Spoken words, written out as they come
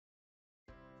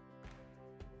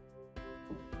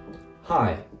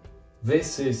Hi,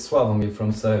 this is Sławomir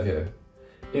from Survio.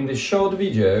 In this short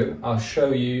video, I'll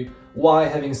show you why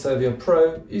having Survio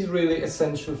Pro is really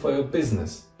essential for your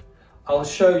business. I'll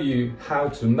show you how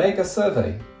to make a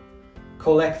survey,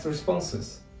 collect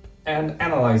responses, and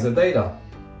analyze the data.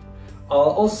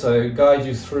 I'll also guide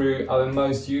you through our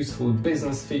most useful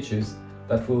business features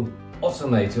that will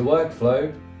automate your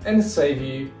workflow and save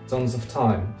you tons of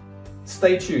time.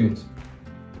 Stay tuned!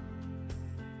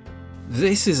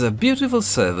 This is a beautiful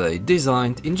survey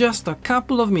designed in just a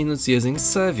couple of minutes using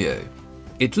Survio.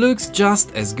 It looks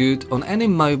just as good on any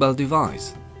mobile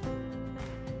device.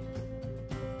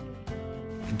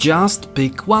 Just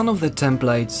pick one of the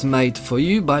templates made for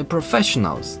you by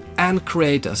professionals and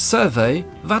create a survey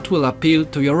that will appeal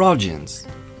to your audience.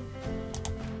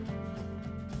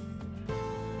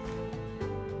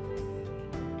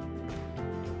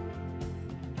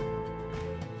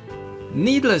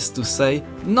 Needless to say,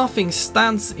 nothing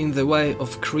stands in the way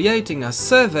of creating a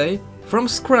survey from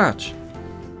scratch.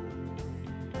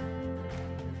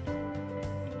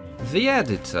 The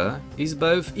editor is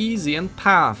both easy and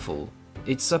powerful.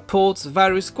 It supports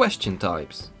various question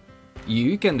types.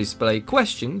 You can display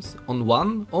questions on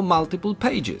one or multiple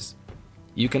pages.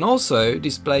 You can also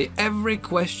display every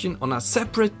question on a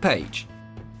separate page.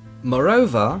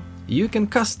 Moreover, you can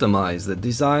customize the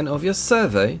design of your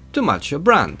survey to match your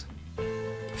brand.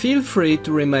 Feel free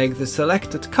to remake the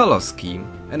selected color scheme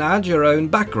and add your own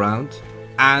background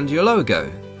and your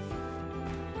logo.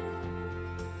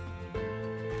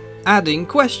 Adding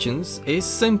questions is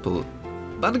simple,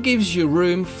 but gives you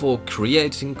room for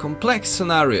creating complex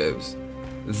scenarios.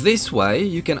 This way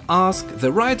you can ask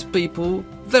the right people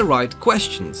the right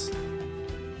questions.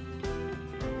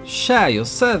 Share your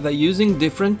survey using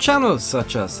different channels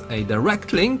such as a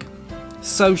direct link,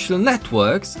 social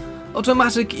networks,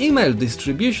 automatic email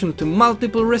distribution to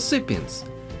multiple recipients,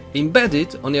 embed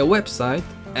it on your website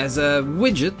as a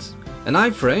widget, an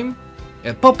iframe,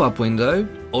 a pop-up window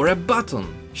or a button,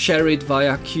 share it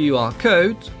via QR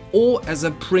code or as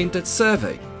a printed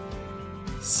survey.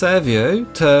 Survio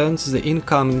turns the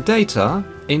incoming data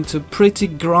into pretty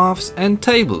graphs and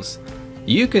tables.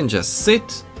 You can just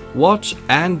sit, watch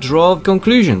and draw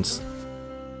conclusions.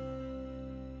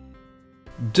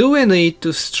 Do we need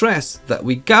to stress that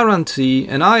we guarantee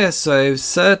an ISO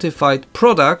certified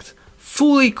product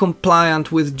fully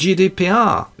compliant with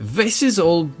GDPR? This is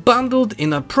all bundled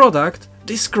in a product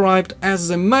described as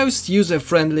the most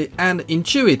user-friendly and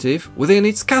intuitive within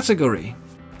its category.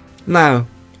 Now,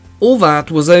 all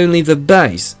that was only the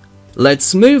base.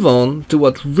 Let's move on to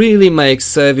what really makes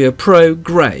Survio Pro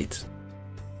great.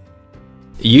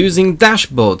 Using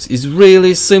dashboards is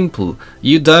really simple.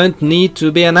 You don't need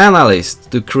to be an analyst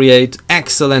to create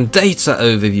excellent data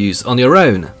overviews on your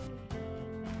own.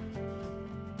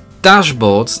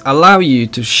 Dashboards allow you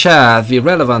to share the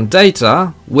relevant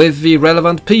data with the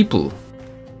relevant people.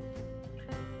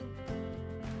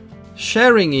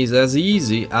 Sharing is as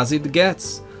easy as it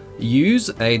gets.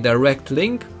 Use a direct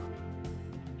link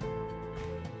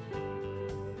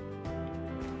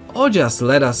or just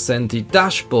let us send the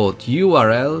dashboard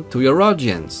URL to your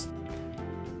audience.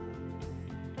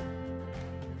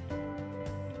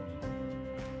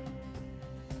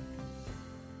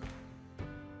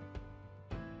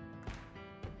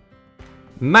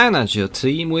 Manage your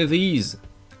team with ease.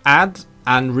 Add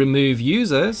and remove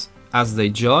users as they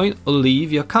join or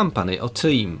leave your company or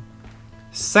team.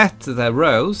 Set their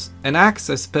roles and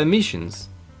access permissions.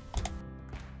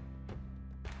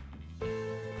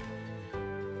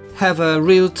 Have a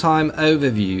real-time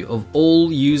overview of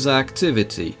all user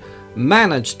activity,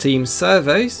 manage team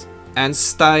surveys and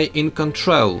stay in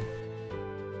control.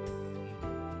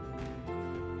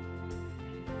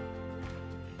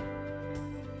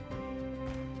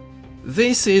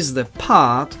 This is the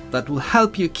part that will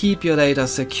help you keep your data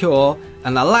secure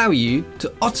and allow you to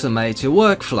automate your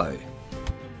workflow.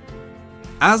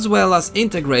 As well as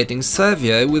integrating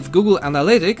Survio with Google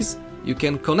Analytics, you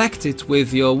can connect it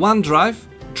with your OneDrive,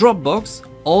 Dropbox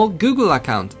or Google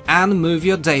account and move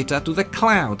your data to the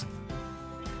cloud.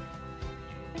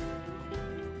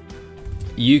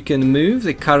 You can move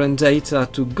the current data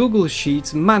to Google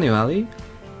Sheets manually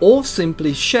or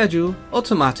simply schedule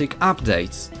automatic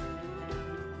updates.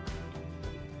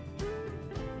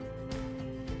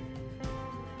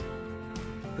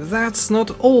 That's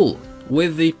not all.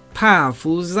 With the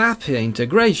powerful Zapier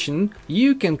integration,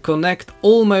 you can connect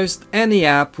almost any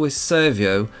app with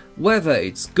Survio, whether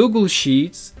it's Google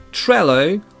Sheets,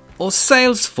 Trello or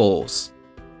Salesforce.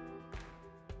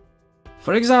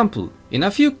 For example, in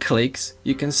a few clicks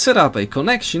you can set up a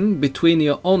connection between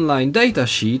your online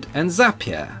datasheet and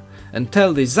Zapier. and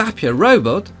tell the Zapier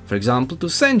robot, for example, to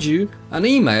send you an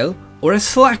email or a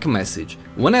Slack message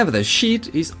whenever the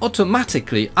sheet is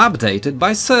automatically updated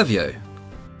by Survio.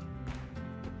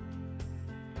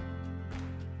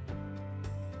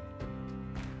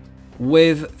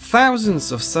 With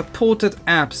thousands of supported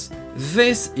apps,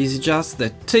 this is just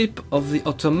the tip of the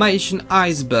automation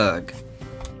iceberg.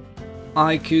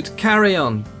 I could carry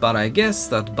on, but I guess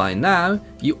that by now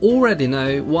you already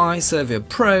know why Survio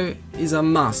Pro is a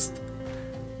must.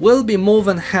 We'll be more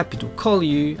than happy to call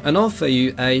you and offer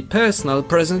you a personal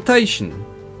presentation.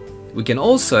 We can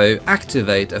also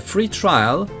activate a free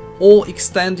trial or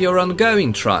extend your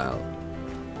ongoing trial.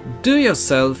 Do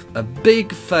yourself a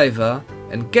big favor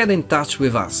and get in touch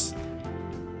with us.